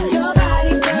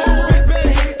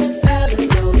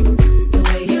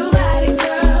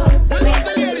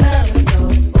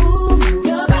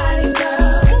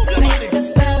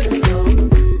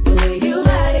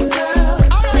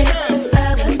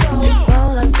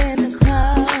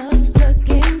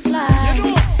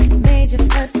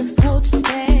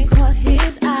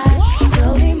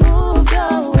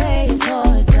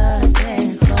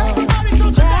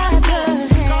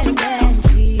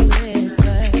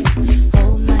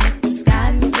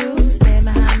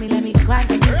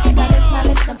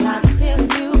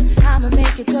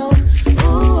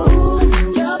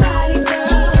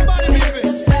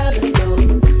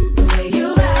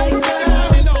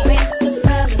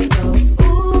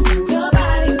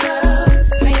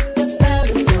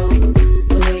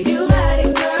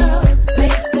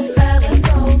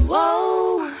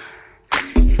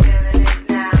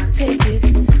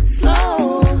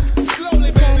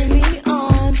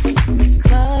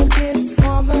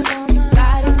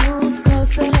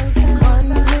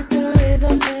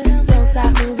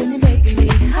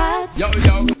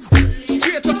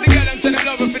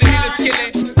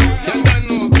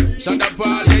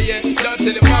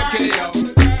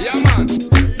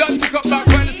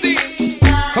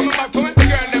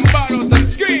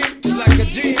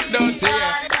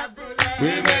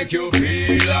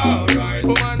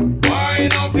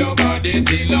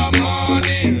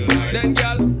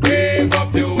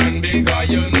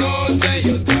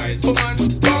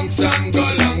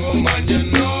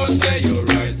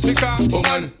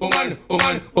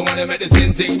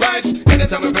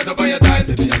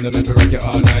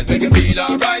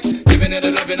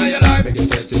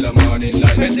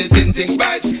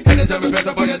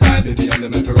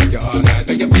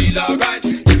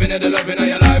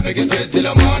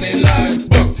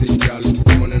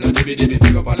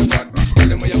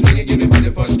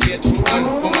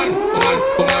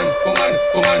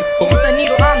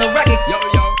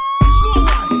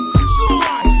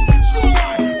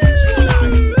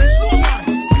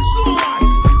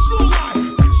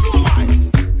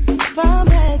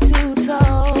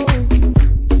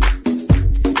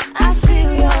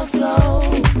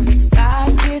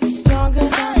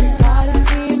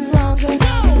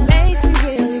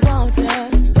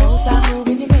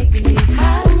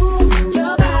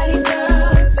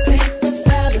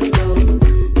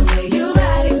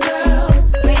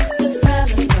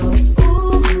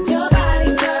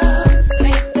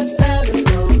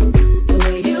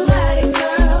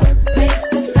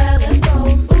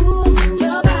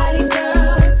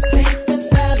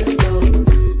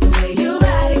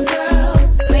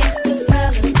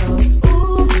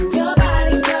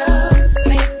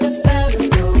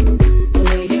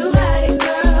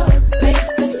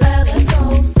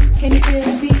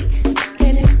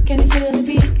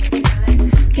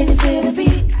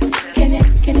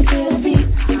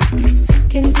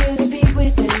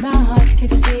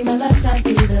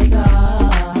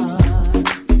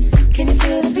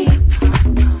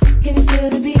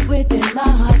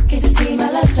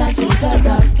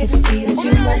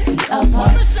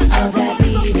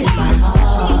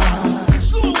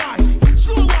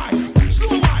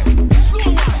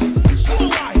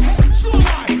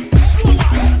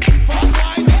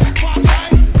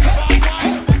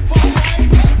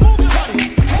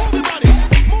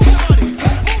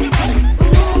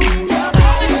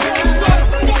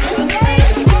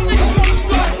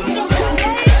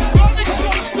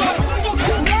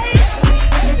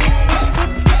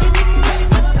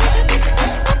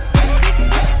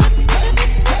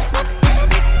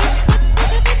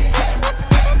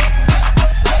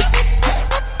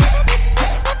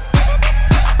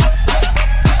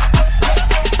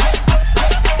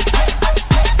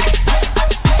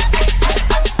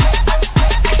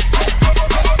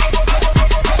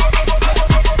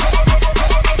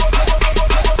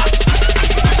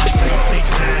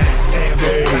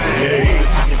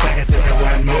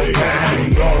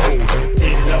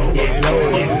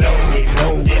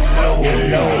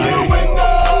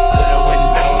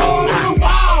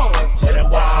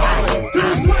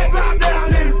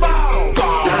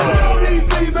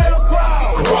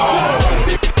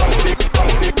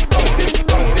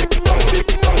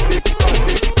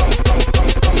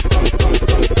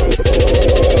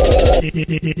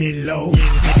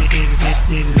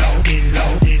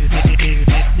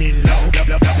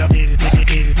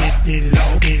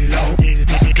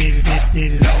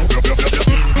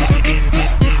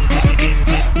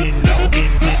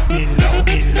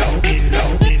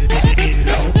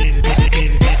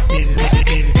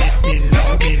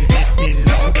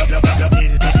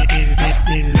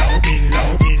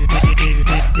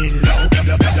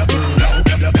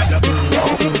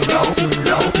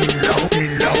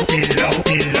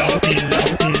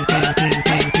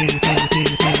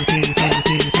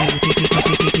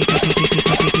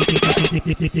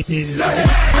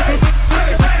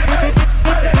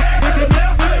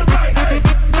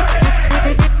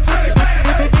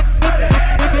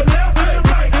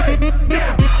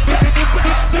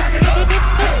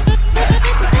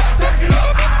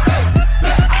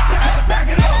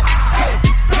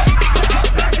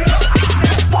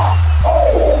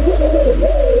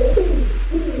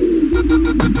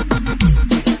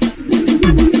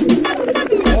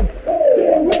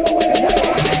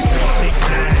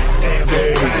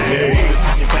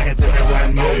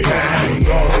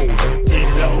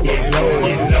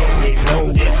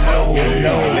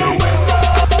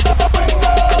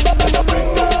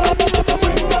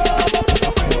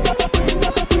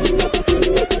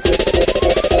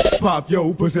 pop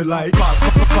yo pussy like pop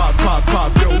pop pop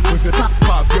pop yo pussy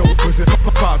pop yo pussy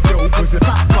pop yo pussy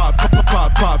pop pop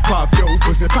pop pop yo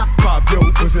pussy pop yo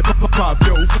pussy pop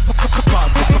yo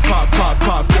pop pop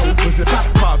pop yo pussy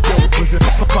pop yo pussy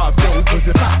pop yo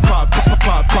pussy pop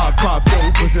pop yo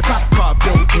pussy pop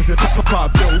yo pussy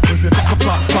pop yo pussy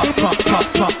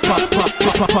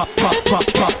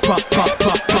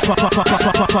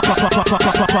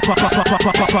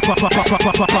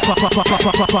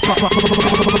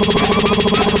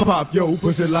pop yo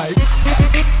pussy like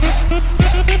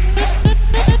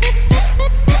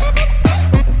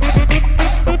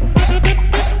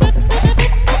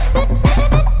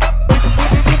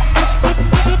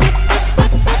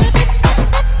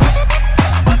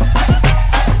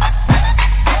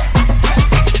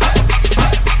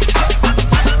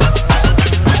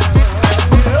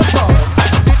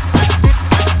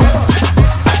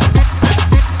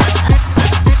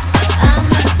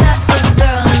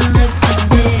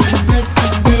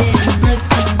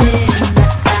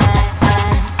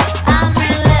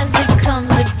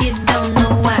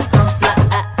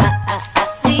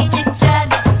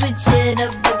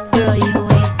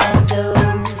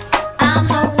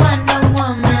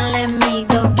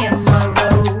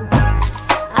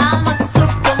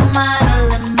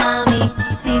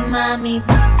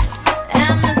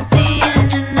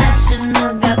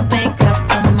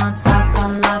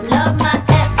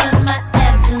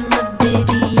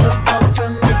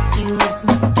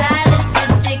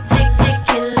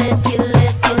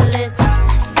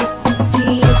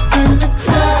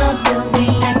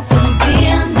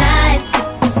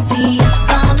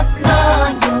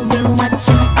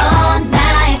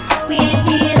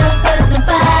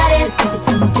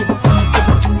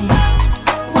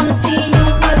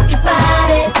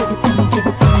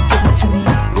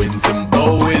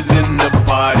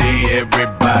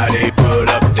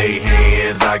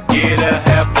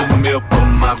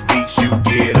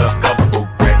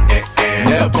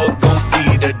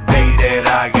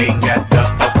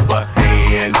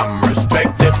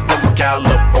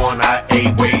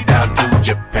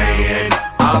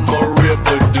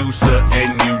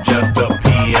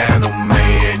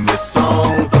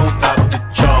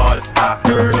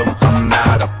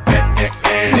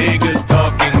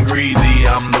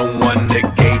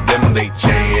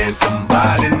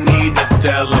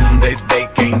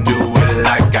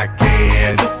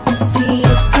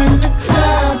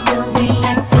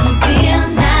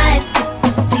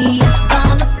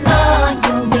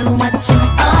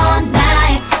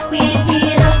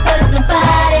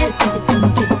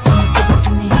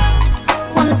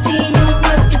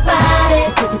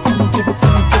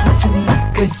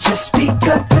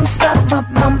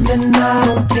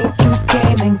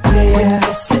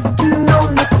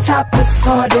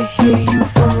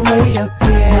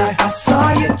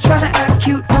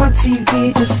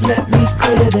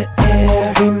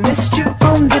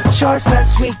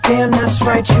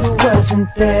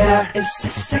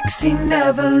Sexy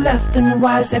never left, and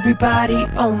why's everybody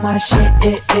on my shit?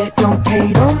 It don't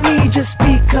hate on me just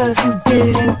because you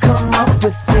didn't come up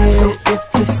with it. So if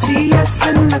you see us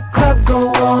in the club, go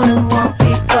on and walk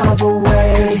the other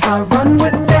way. 'Cause our run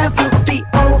would never be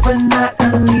over, not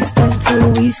at least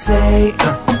until we say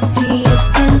see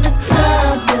us in the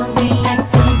club, you'll be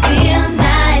acting real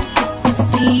nice. If you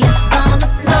see us on the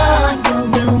floor, you'll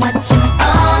be watching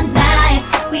all night.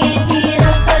 We ain't here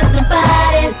to hurt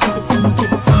nobody. Give it to me,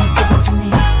 give it to me, give it to me.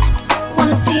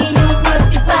 Wanna see you work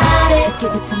your body.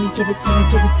 Give it to me, give it to me,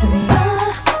 give it to me.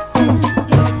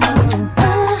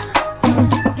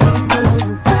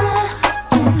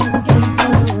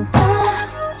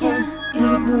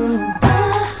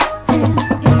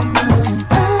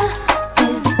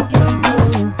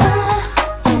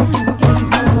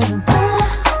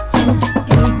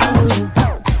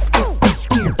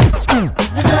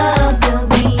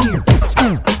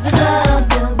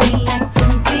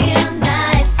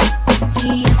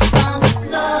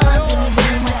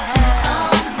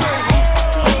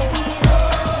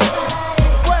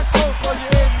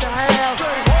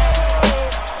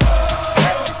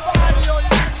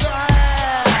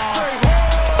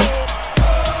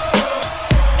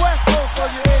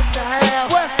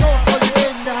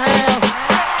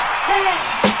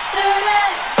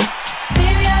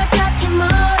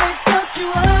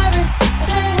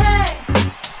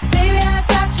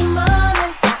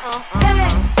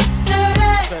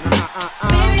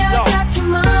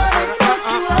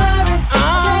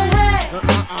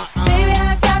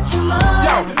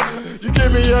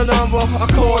 I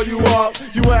call you up,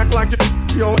 you act like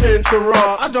you don't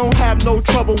interrupt. I don't have no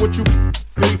trouble with you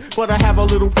me, but I have a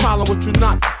little problem with you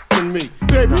not me.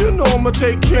 baby, you know I'ma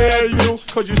take care of you.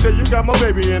 Cause you said you got my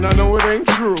baby and I know it ain't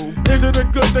true. Is it a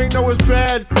good thing? No, it's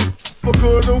bad. For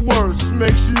good or worse,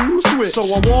 makes you switch. So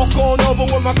I walk on over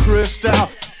with my crystal.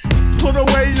 Put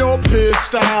away your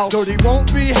pistol. Dirty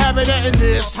won't be having it in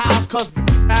this house. Cause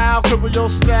I'll cripple your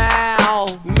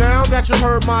style. Now that you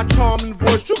heard my charming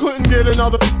voice, you couldn't get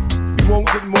another. You won't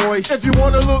get moist. If you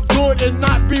wanna look good and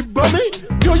not be bummy,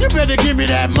 yo, you better give me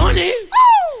that money.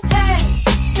 Hey,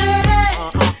 dirty.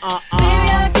 Baby,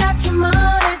 I got your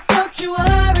money, don't you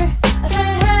worry. I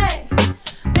said, hey,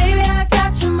 baby, I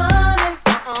got your money.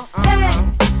 Hey,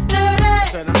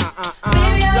 dirty.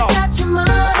 Baby, I got your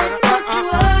money, don't you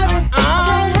worry. I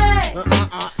said, hey,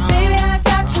 baby, I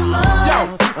got your money.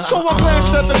 Yo, so I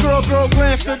glanced at the girl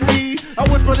glanced at me. I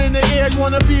whispered in the air, you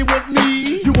wanna be with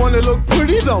me? You wanna look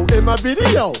pretty though in my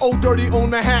video. Oh, dirty on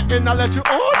the hat and I let you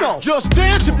all know. Just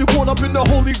dance if you caught up in the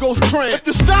Holy Ghost trance. If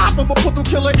you stop, I'ma put them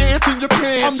killer ants in your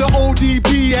pants. I'm the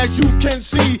ODB as you can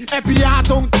see. FBI,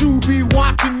 don't you be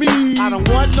watching me. I don't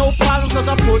want no problems cause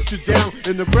I put you down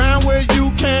in the ground where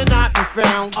you cannot be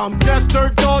found. I'm just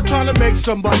dirt dog trying to make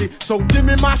somebody. So give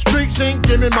me my streaks and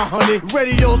give me my honey.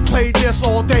 Radios play this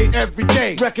all day, every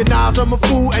day. Recognize I'm a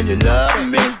fool and you love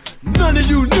me. None of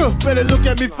you better look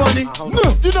at me funny.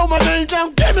 You know my name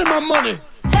down, give me my money.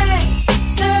 Hey,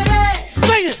 dirty.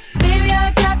 Sing it. Baby,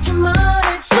 I got your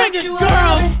money. Sing it, girls.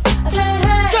 I said,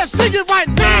 hey. Just sing it right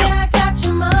now. Baby, I got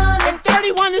your money. If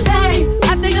 31 is money,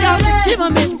 I think y'all should give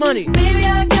him his money. Baby,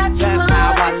 I got your money.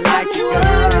 That's how I like it, girl. I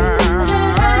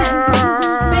said, hey.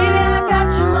 Baby, I got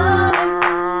your money.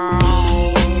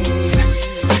 Sexy,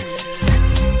 sexy,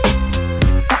 sexy.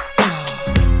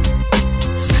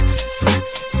 Sexy,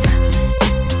 sexy, sexy.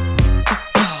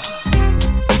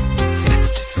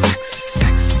 Sexy, sexy,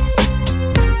 sexy.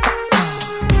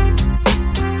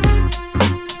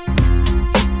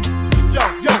 Yo,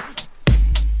 yo.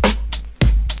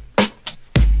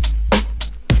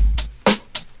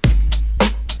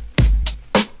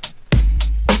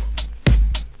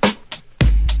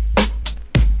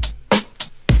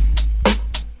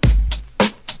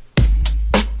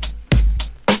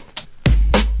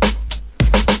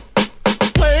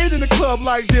 Played in the club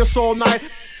like this all night.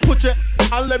 Put your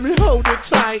let me hold it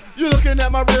tight. You looking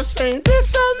at my wrist saying this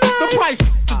so nice. The price,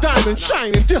 the diamond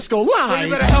shining disco line. Well,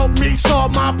 you better help me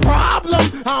solve my problem.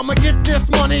 I'ma get this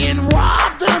money and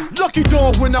rob them. Lucky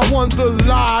dog when I won the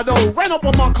lotto. Ran up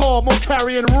on my car, I'm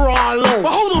carrying Rollo.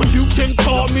 But hold on, you can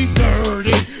call me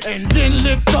dirty and then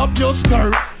lift up your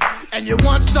skirt. And you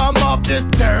want some of this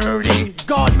dirty?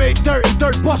 God made dirt and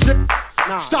dirt bust it.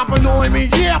 Stop annoying me,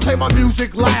 yeah, I play my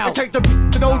music loud. And take the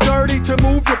no dirty to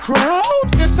move the crowd.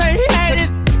 Just say he had it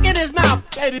in his mouth.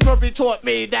 Eddie Murphy taught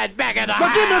me that back of the house.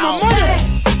 But give me my money.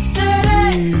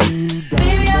 Hey, dirty.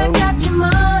 Baby, I got your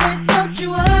money, don't you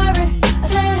worry. I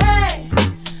said, hey,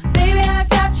 baby, I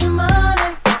got your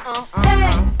money.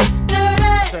 Hey,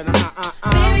 dirty.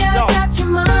 Baby, I got your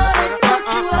money, don't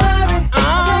you worry. I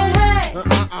said, hey,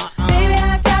 baby,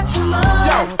 I got your money.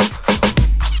 Yo.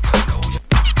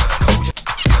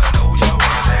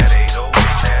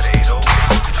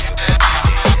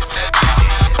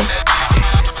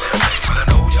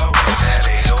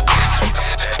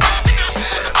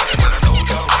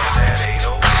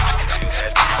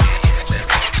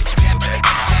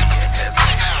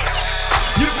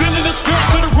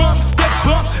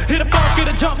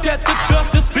 Jump at the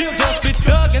dust, just feel just be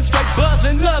thuggin', straight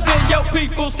buzzin', loving your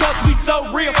peoples, cause we so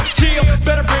real. Chill,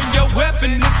 better bring your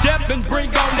weapon and step and bring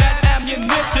on that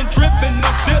ammunition. Trippin',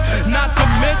 no sip, not to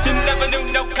mention, never knew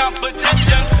no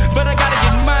competition. But I gotta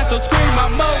get mine, so scream my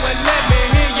mo and let me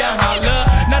hear ya holler.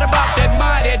 Not about that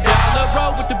mighty dollar,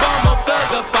 roll with the bomb of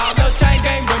thugger follow. Chain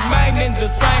game remaining the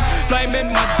same, flaming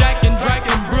my deck and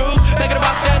drinking brews. Thinking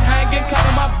about that hanging,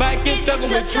 calling my bank and thuggin'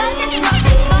 with truth.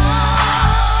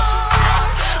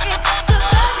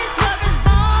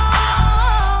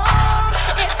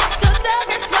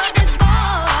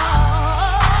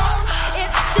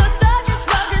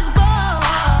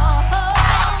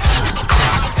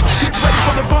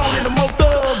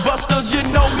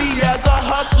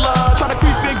 Tryna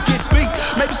creep and get beat,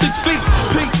 maybe 6 feet,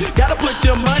 peak. Gotta put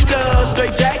them under,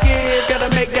 straight jackets. Gotta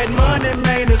make that money,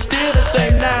 man, it's still the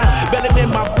same now. Better than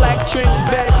my black trench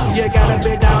vest. You gotta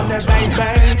be down there, bang,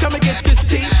 bang. Come and get this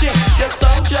teaching, your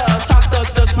soldiers. Hot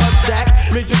thugs, the smut stack.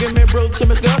 Me drinking me brew to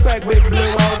my skull crack, big blue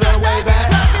all the way back.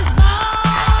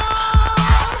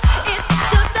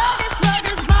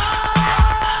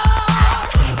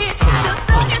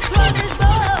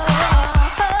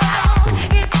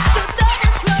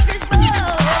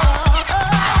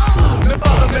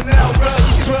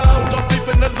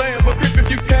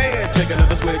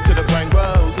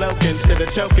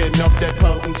 Choking up that pump.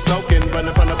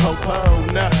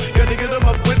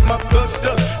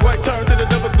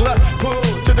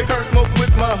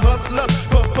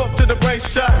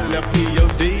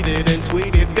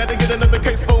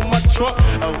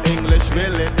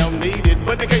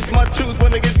 choose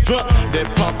when they get drunk. They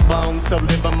pop on, so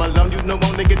live on my lung, you know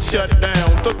when they get shut down.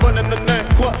 Thug running the neck,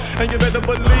 what? And you better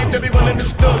believe they be running the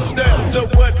stuff step. So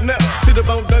what now? See the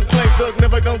bone done claim, thug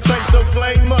never gon' change, so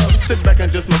flame up. Sit back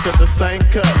and just look at the same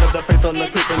cut. With the face on the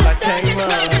creepin' like came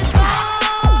up.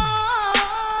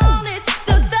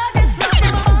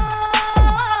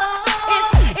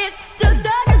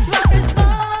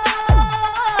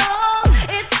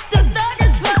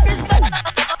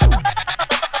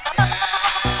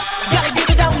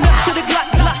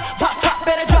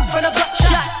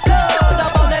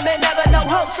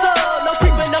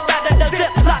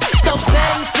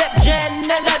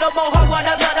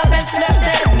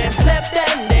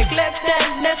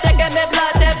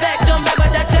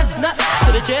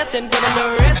 And put them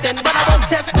to rest, and but I won't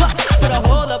test blocks. Put a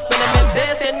hole up in them,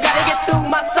 invest, and gotta get through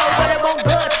my soul, but it won't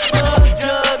budge.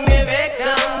 Drug me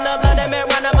victim, the blood and me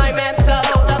running my mental.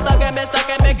 The thug and me stuck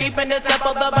and me keeping it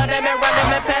simple, the blood and me running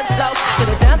my pencil. To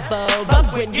the tempo, but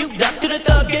when you duck to the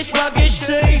thuggish, ruggish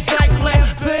taste, like clam,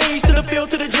 peace to the field,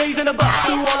 to the J's and the buck,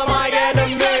 to all of